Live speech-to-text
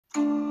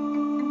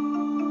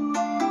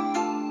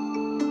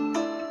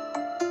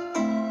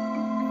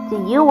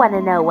You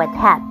wanna know what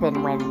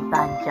happened when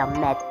Banjo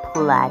met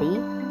Platy?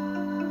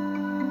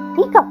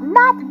 He got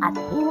mad at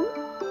him?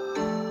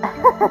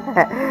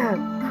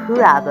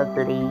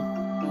 Probably.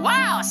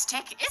 Wow,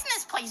 Stick, isn't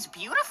this place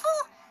beautiful?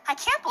 I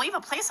can't believe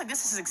a place like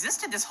this has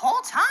existed this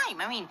whole time.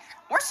 I mean,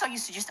 we're so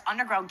used to just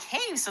underground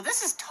caves, so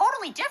this is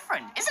totally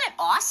different. Isn't it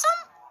awesome?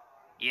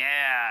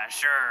 Yeah,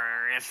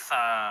 sure.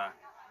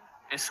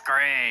 It's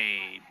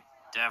great.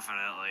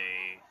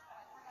 Definitely.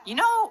 You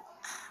know,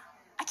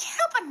 I can't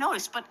help but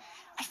notice, but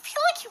I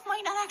feel like you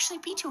might not actually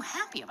be too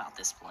happy about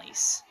this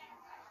place.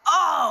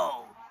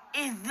 Oh,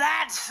 is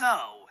that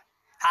so?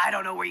 I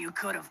don't know where you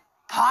could have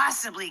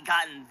possibly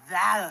gotten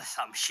that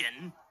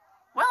assumption.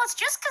 Well, it's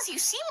just because you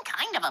seem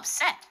kind of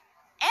upset.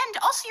 And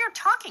also you're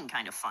talking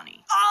kind of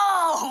funny.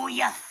 Oh,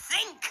 you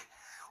think?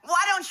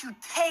 Why don't you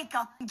take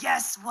a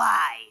guess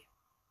why?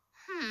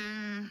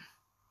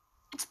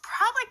 It's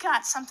probably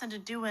got something to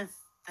do with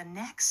the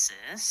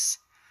Nexus.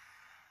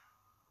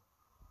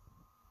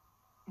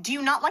 Do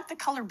you not like the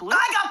color blue?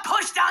 I got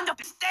pushed down the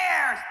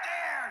stairs!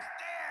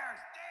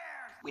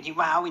 Winnie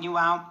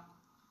wow.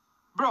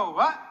 Bro,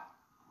 what?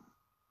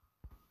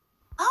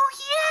 Oh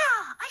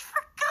yeah, I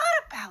forgot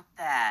about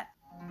that.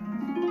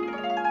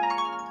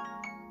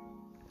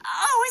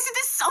 Oh, isn't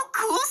this so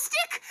cool,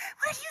 Stick?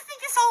 Where do you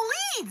think this all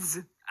leads?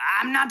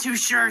 I'm not too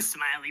sure,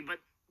 Smiley, but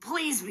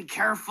please be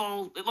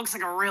careful. It looks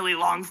like a really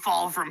long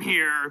fall from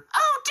here.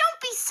 Oh,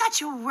 don't be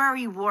such a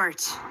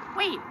worrywart.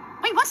 Wait,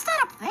 what's that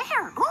up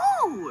there?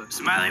 Ooh!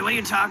 Smiley, what are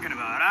you talking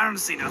about? I don't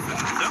see nothing.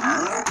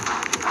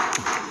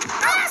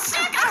 Ah,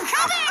 Stick, I'm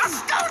coming!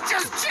 Don't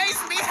just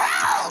chase me,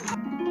 help!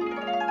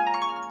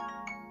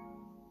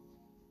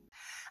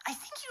 I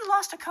think you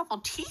lost a couple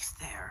teeth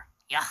there.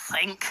 You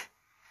think?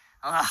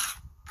 Ugh,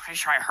 pretty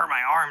sure I hurt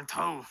my arm,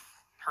 too.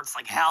 Hurts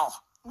like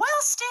hell.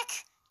 Well,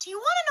 Stick, do you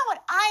want to know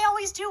what I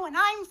always do when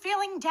I'm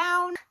feeling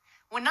down?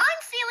 When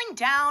I'm feeling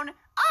down,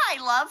 I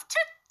love to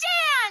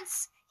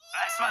dance!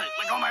 Smiley,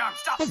 let go of my arm,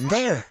 stop!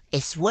 There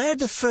is where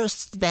the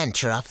first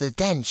adventure of the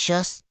den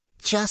just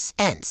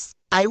ends.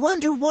 I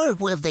wonder where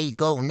will they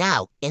go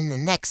now in the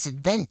next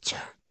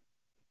adventure.